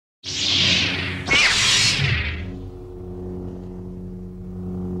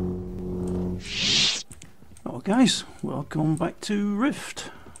Hello guys, welcome back to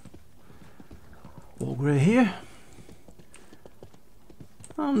Rift. All Grey here.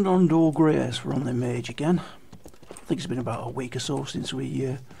 And on All Grey, we're on the Mage again. I think it's been about a week or so since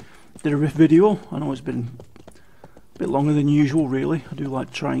we did a Rift video. I know it's been a bit longer than usual really. I do like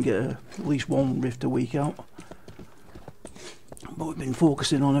to try and get at least one Rift a week out. But we've been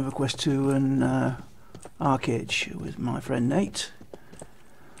focusing on EverQuest 2 and Arcade with my friend Nate.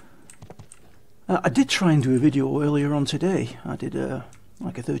 I did try and do a video earlier on today. I did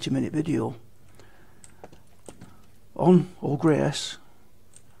like a 30-minute video on All Grey S.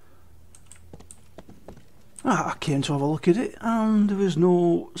 I came to have a look at it and there was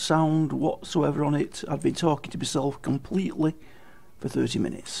no sound whatsoever on it. I'd been talking to myself completely for 30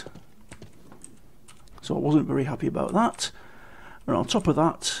 minutes. So I wasn't very happy about that. And on top of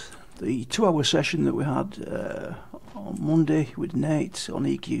that, the 2-hour session that we had on Monday with Nate on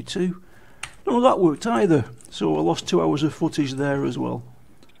EQ2, none of that worked either, so I lost 2 hours of footage there as well.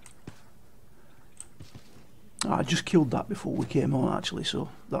 I just killed that before we came on actually, so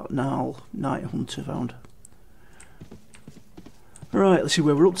that Gnarl Night Hunter found. Right, let's see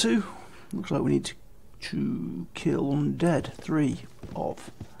where we're up to. Looks like we need to kill undead. 3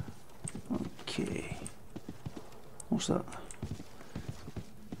 of. Okay. What's that?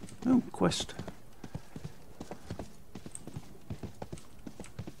 Oh, quest.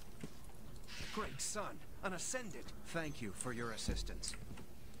 Great son, an ascendant. Thank you for your assistance.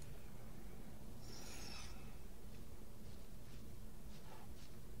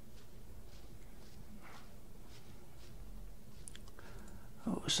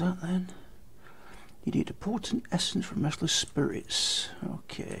 What was that then? You need a potent essence from restless spirits.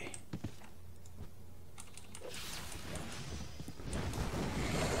 Okay.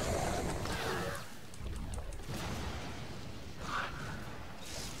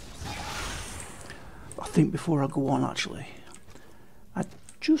 I think before I go on actually, I'd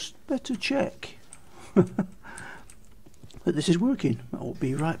just better check that this is working. I'll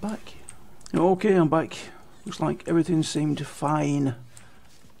be right back. Okay, I'm back. Looks like everything seemed fine.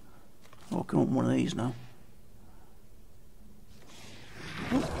 I'll come on one of these now.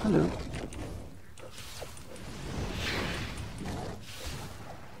 Oh, hello.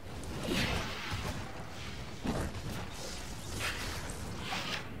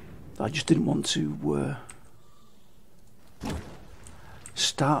 I just didn't want to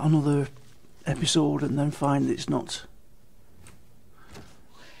start another episode and then find it's not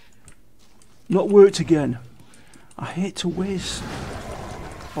worked again. I hate to waste.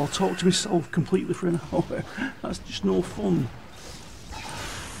 I'll talk to myself completely for an hour. That's just no fun.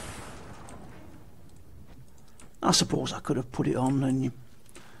 I suppose I could have put it on and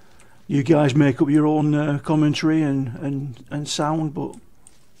you guys make up your own commentary and sound, but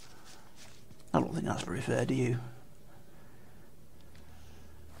I don't think that's very fair, do you?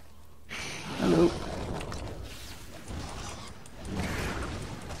 Hello.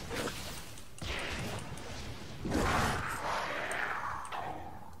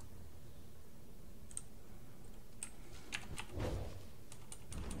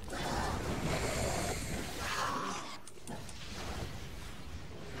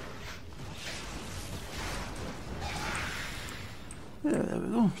 Yeah, there we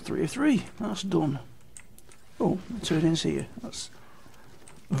go. 3 of 3. That's done. Oh, turn-ins here. That's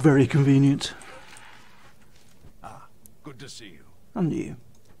very convenient. Ah, good to see you. And you.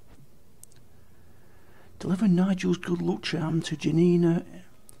 Deliver Nigel's good luck charm to Janina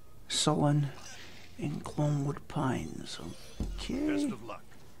Solon in Clonewood Pines. Okay. Best of luck.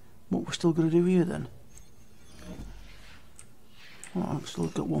 What we're still going to do here then? Oh, I've still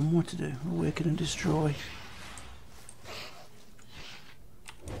got one more to do. Awaken and destroy.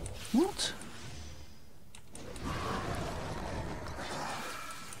 What?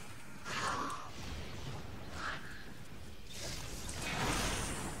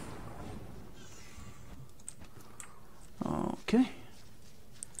 Okay.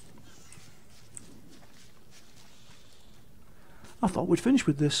 I thought we'd finish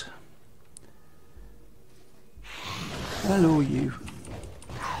with this. Hello, you.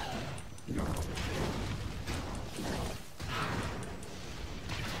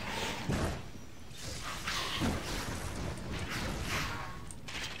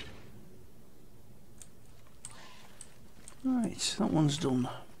 Right, that one's done.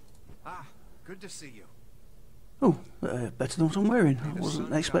 Ah, good to see you. Oh, better than what I'm wearing. I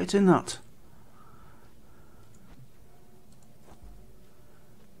wasn't expecting that.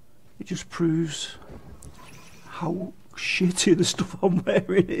 It just proves how shitty the stuff I'm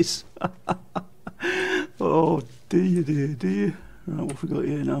wearing is. Oh dear, dear, dear. Right, what have we got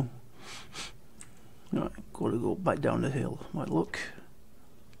here now? Right, got to go back down the hill. Might look.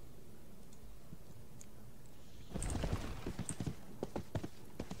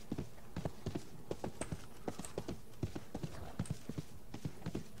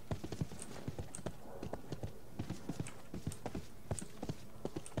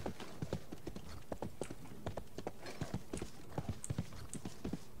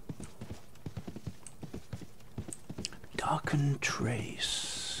 Darkened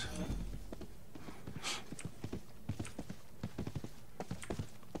trace.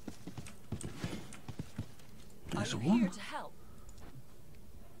 There's I'm one. here to help.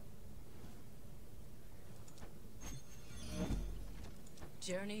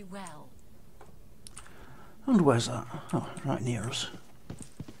 Journey well. And where's that? Oh, right near us.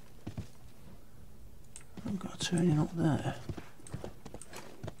 I'm going to turn in up there.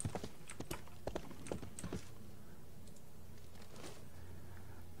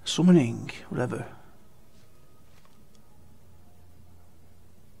 Summoning, whatever.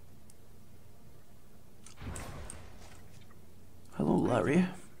 Hello, Larry.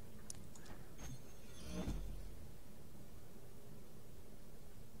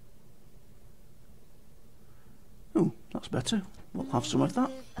 Oh, that's better. We'll have some of that.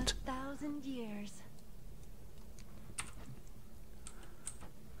 Live 1,000 years.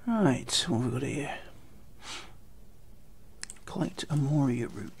 Right, what have we got here? Collect Amoria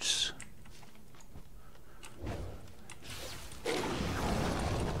roots.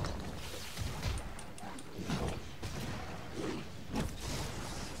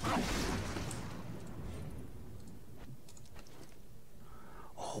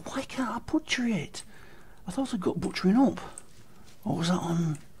 Oh, why can't I butcher it? I thought I'd got butchering up. Or was that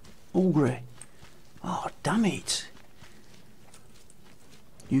on Ogre? Oh, damn it.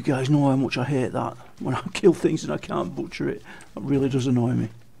 You guys know how much I hate that. When I kill things and I can't butcher it, that really does annoy me.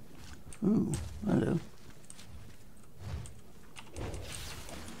 Ooh, hello.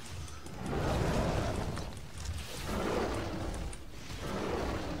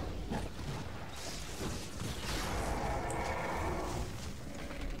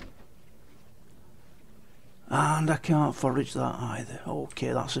 And I can't forage that either.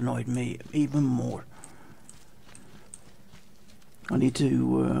 Okay, that's annoyed me even more. I need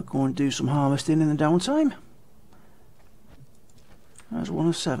to go and do some harvesting in the downtime. That's 1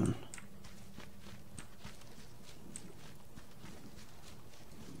 of 7.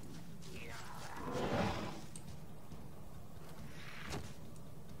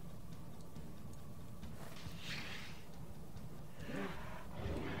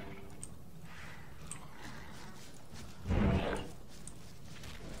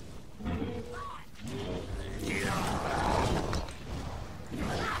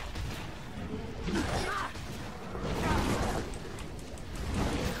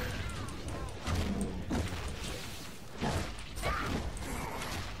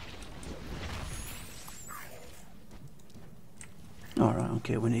 Alright,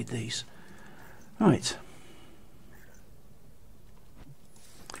 okay, we need these. Right.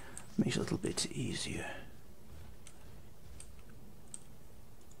 Makes it a little bit easier.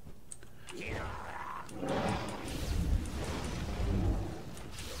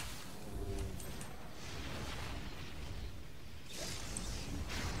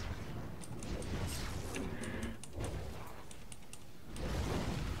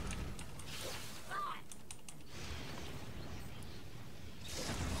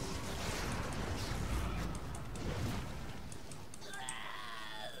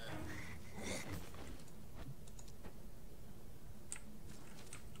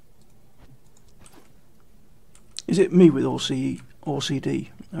 Is it me with OCD,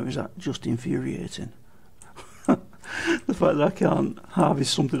 or is that just infuriating? The fact that I can't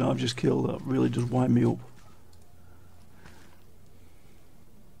harvest something I've just killed, that really does wind me up.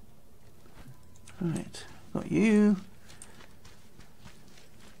 Right, got you.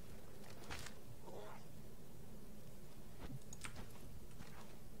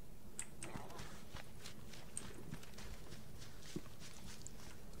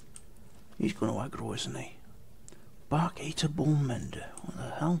 He's going to aggro, isn't he? Bark Eater Bone Mender. What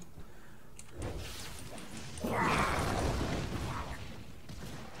the hell?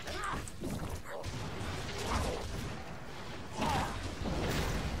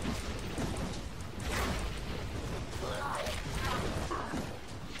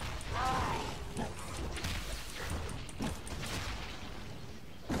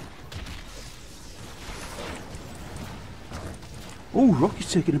 Oh,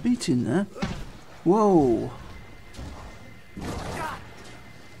 Rocky's taking a beating there. Whoa.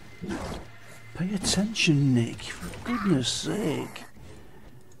 Pay attention, Nick, for goodness sake.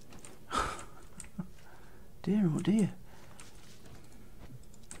 Dear, oh dear.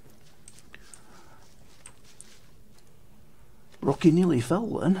 Rocky nearly fell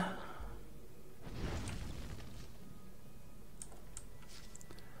then.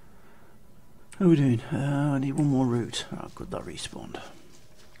 How are we doing? I need one more route. Ah, good, that respawned.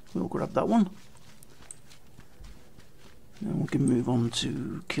 We'll grab that one. Now we can move on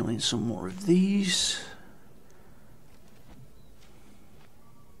to killing some more of these.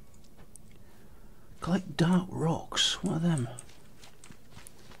 Collect dark rocks. What are them?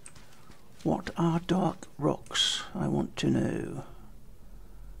 What are dark rocks? I want to know.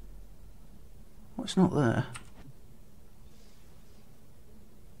 What's not there?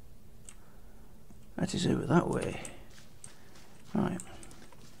 That is over that way. Right.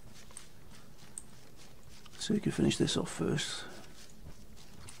 So we can finish this off first.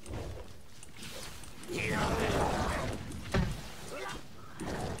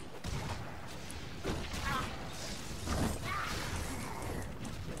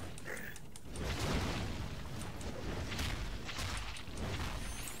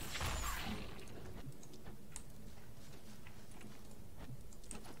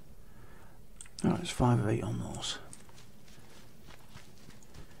 Alright, it's 5 of 8 on those.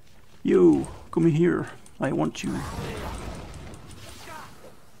 You, come here. I want you.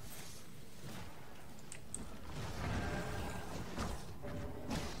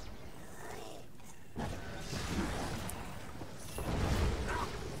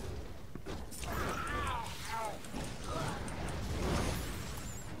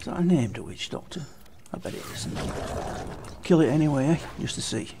 Is that a named a witch doctor? I bet it isn't. Kill it anyway, eh? Just to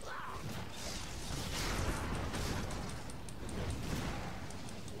see.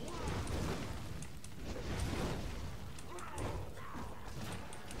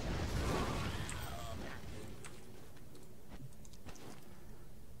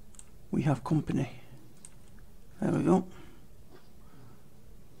 We have company. There we go.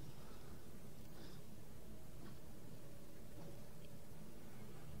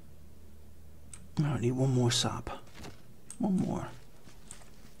 I need one more sap. One more.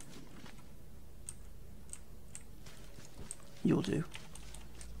 You'll do.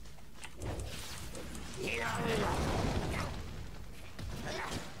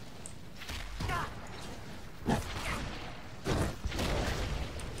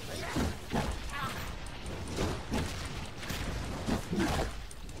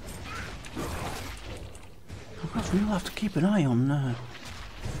 We'll have to keep an eye on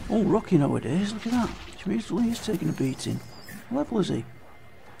oh, Rocky nowadays, look at that. He's taking a beating. What level is he?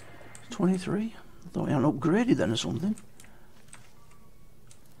 23? I thought he hadn't upgraded then or something.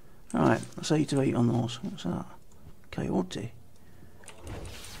 Alright, that's 8 of 8 on those. What's that? Coyote.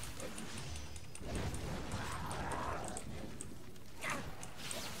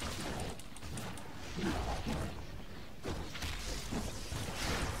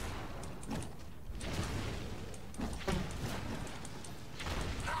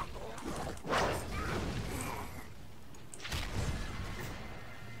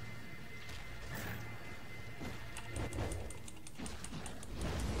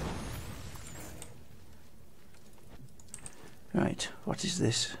 Right, what is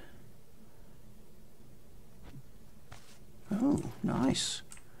this? Oh, nice.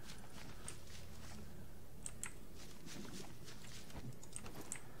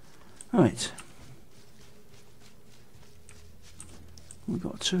 Right. We've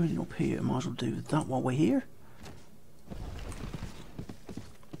got a turning up here, might as well do that while we're here.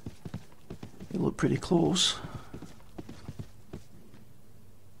 They look pretty close.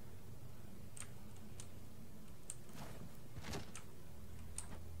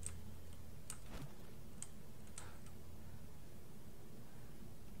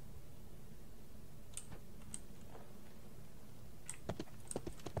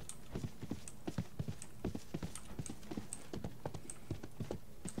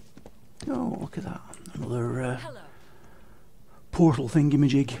 Oh, look at that. Another portal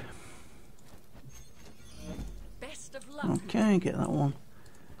thingamajig. Best of luck. Okay, get that one.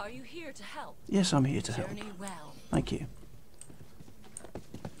 Are you here to help? Yes, I'm here to help. Journey well. Thank you.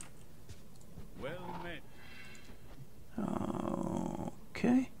 Well met.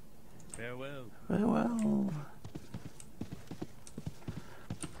 Okay. Farewell. Very well.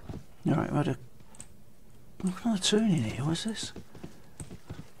 Alright, we had another turn in here. What's this?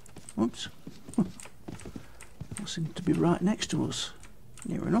 Oops. That seems to be right next to us.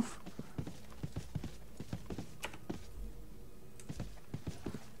 Near enough.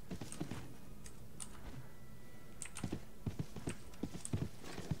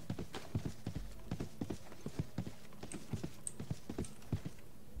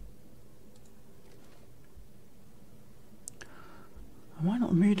 Am I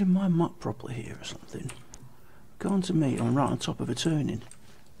not reading my map properly here or something? Go on to me, I'm right on top of a turning.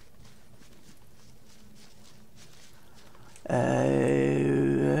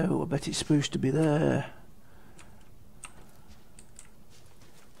 Oh, I bet it's supposed to be there.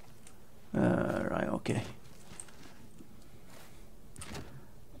 Right, okay.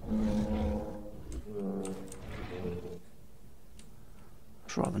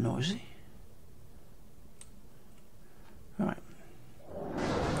 It's rather noisy. Right.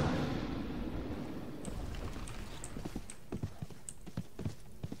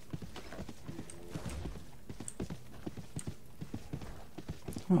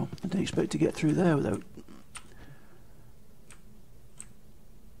 Well, I didn't expect to get through there without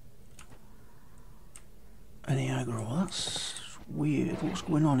any aggro. That's weird. What's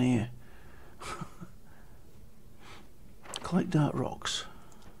going on here? Collect dark rocks.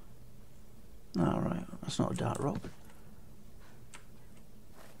 Alright, that's not a dark rock.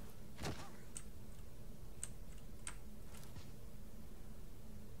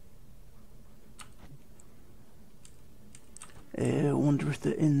 I wonder if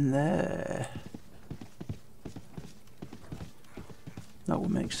they're in there. That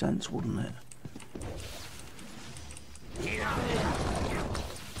would make sense, wouldn't it?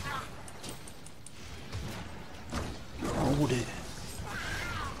 Or would it?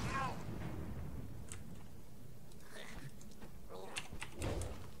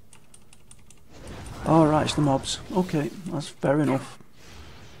 Alright, it's the mobs. Okay, that's fair enough.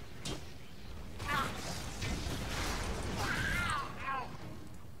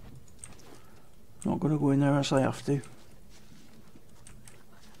 Not going to go in there unless I have to.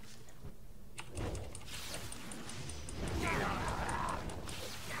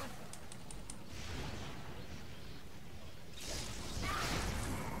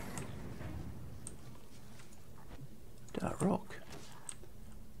 Dark rock.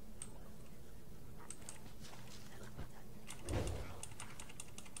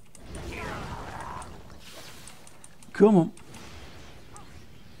 Come on.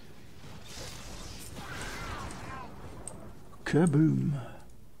 Kaboom.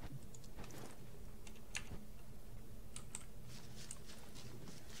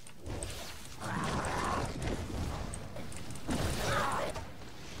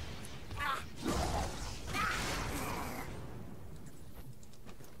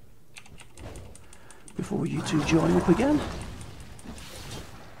 Before you two join up again.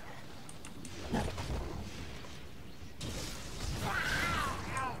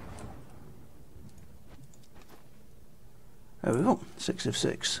 There we go, 6 of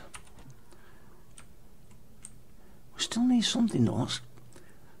 6. We still need something though, that's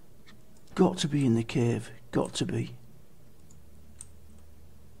got to be in the cave, got to be.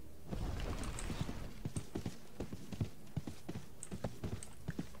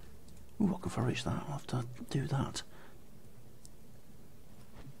 Ooh, what if I reach that? I'll have to do that.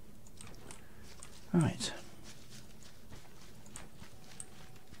 Right.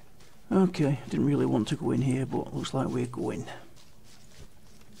 Okay, didn't really want to go in here, but looks like we're going.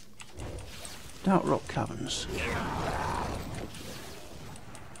 Dark Rock Caverns.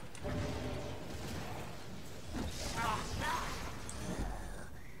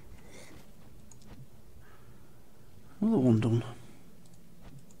 Another one done.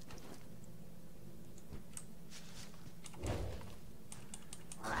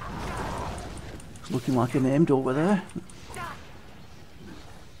 It's looking like an aimed over there.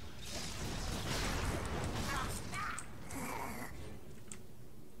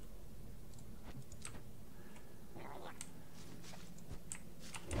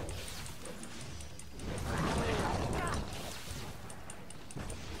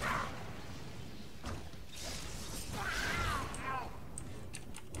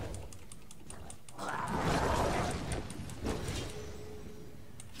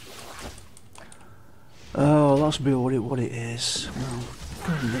 Oh, that's what it is. Oh,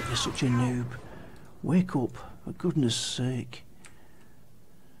 God, Nick, you're such a noob. Wake up, for goodness sake.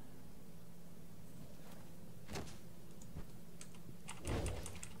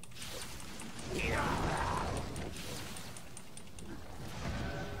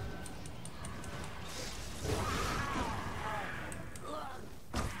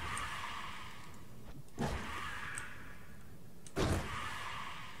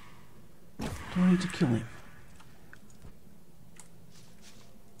 Do I need to kill him?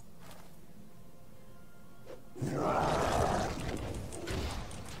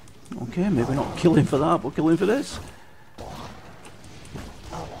 Okay, maybe not kill him for that, but kill him for this.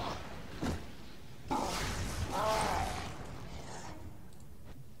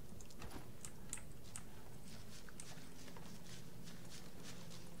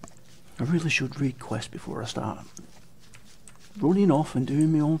 really should read quests before I start running off and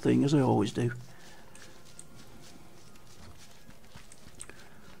doing my own thing as I always do.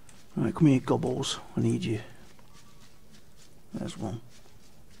 Right, come here, gobbles. I need you. There's one.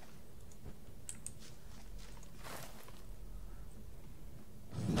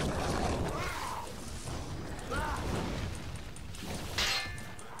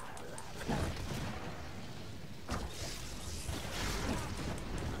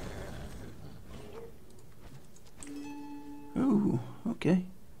 Ooh, okay.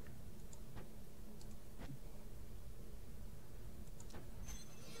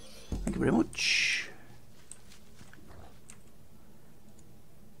 Thank you very much.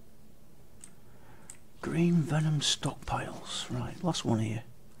 Green venom stockpiles. Right, last one here.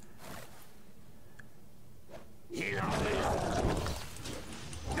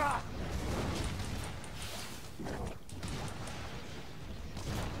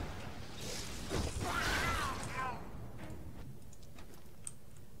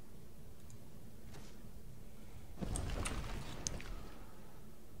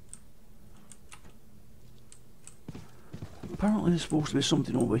 Apparently there's supposed to be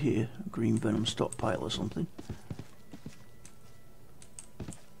something over here, a green venom stockpile or something.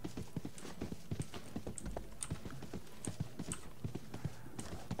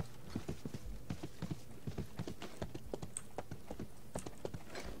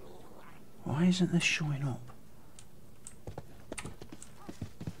 Why isn't this showing up?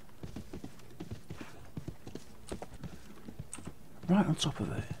 Right on top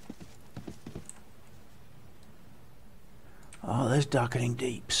of it. Oh, there's darkening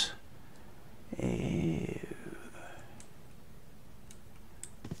deeps. Ew.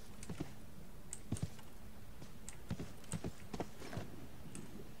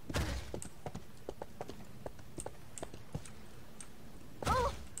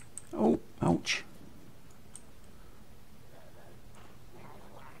 Oh, ouch.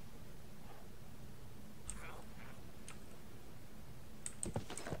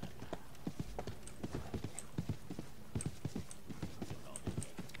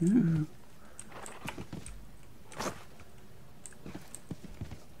 Ooh.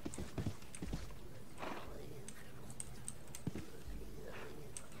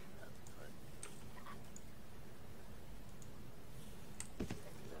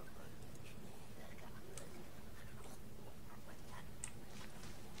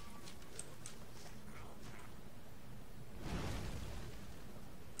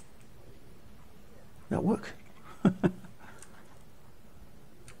 That work? Right,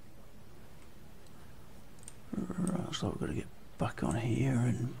 so we've got to get back on here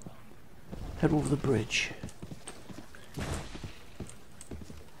and head over the bridge.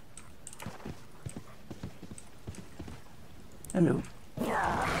 Hello.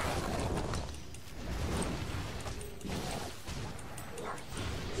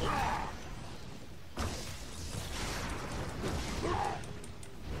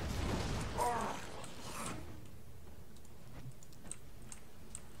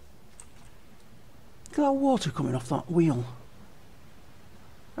 Look at that water coming off that wheel.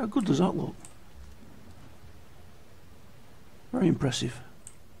 How good does that look? Very impressive.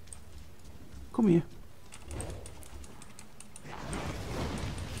 Come here.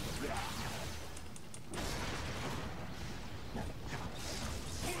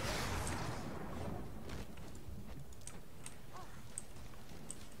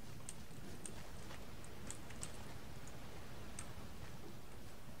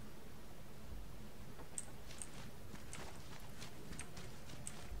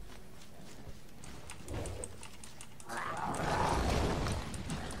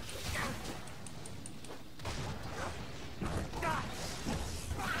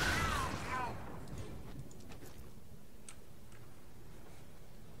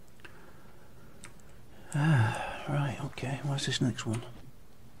 Right, okay, where's this next one?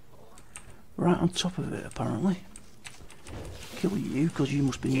 Right on top of it, apparently. Kill you, because you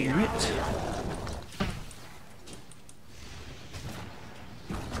must be near it.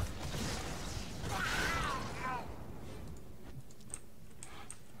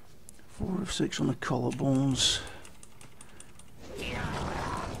 Four of 6 on the collarbones.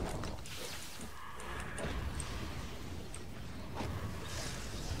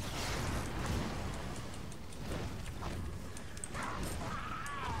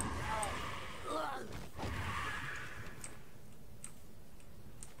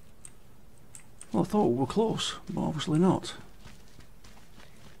 Well, I thought we were close, but obviously not.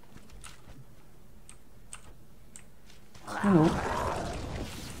 Hello.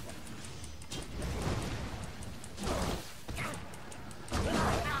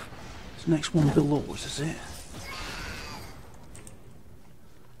 There's next one below us, is it?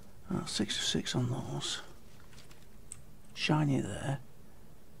 6 of 6 on those. Shiny there.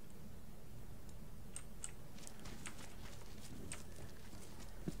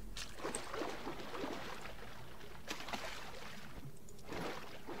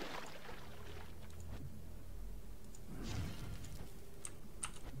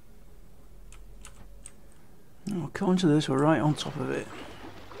 Oh, according to this, we're right on top of it.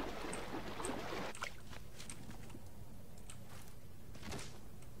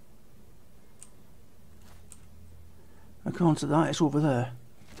 According to that, it's over there.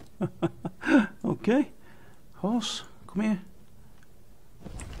 Okay. Horse, come here.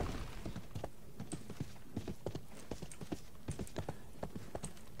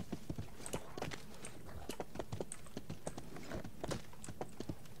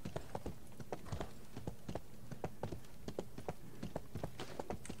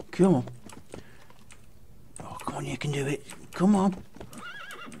 Come on. Oh, come on, you can do it. Come on.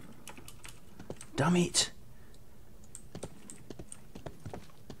 Damn it.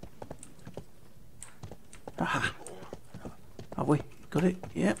 Aha. Have we got it?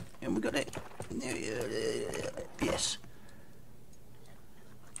 Yep, and we got it. Yes.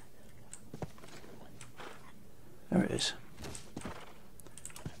 There it is.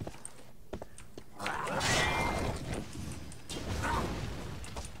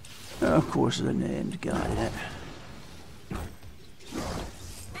 Of course, the named guy in it.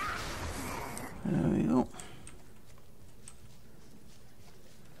 There we go.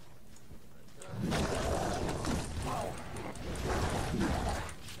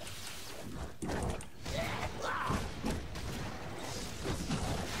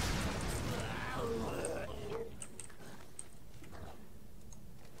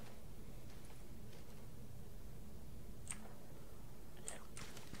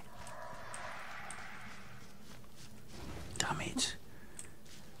 Damn it.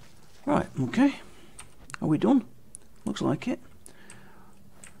 Right, okay. Are we done? Looks like it.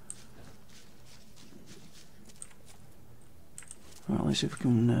 Right, let's see if we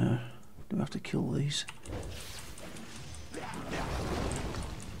can, do we have to kill these?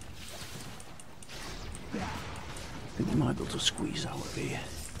 I think we might be able to squeeze out of here.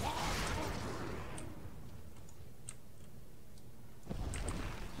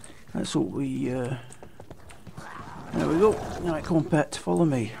 That's what we, there we go. Right, come on, pet, follow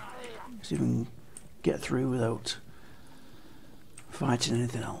me. See if we can get through without fighting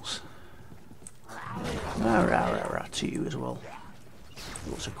anything else. To you as well.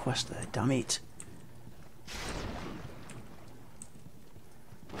 What's a quest there? Damn it.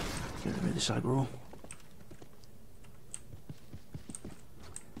 Get rid of this aggro.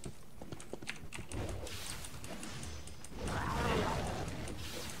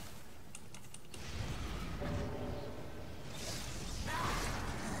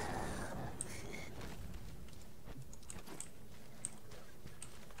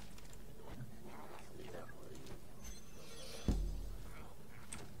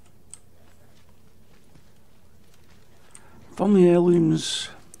 Family heirlooms,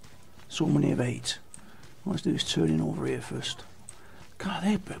 so many of 8. Let's do this turning over here first. God,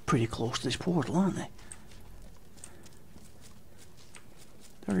 they're pretty close to this portal, aren't they?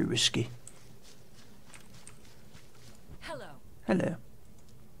 Very risky. Hello. Hello.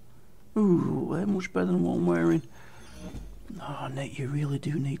 Ooh, they're much better than what I'm wearing. Oh, Nick, you really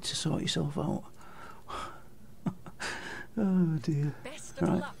do need to sort yourself out. Oh dear. Best of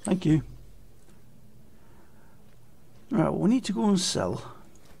Right, luck. thank you. Right, well, we need to go and sell.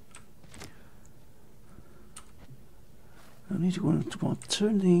 I need to go and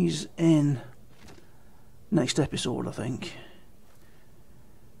turn these in next episode, I think.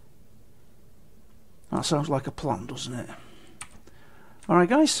 That sounds like a plan, doesn't it? Alright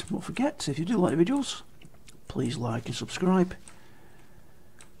guys, don't forget, if you do like the videos, please like and subscribe.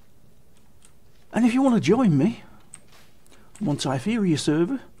 And if you want to join me on Typheria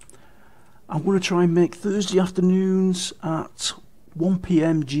server, I'm going to try and make Thursday afternoons at 1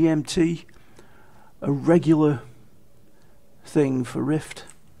 PM GMT a regular thing for Rift.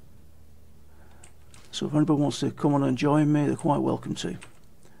 So if anybody wants to come on and join me, they're quite welcome to.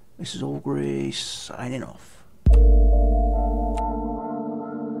 This is All Grace signing off.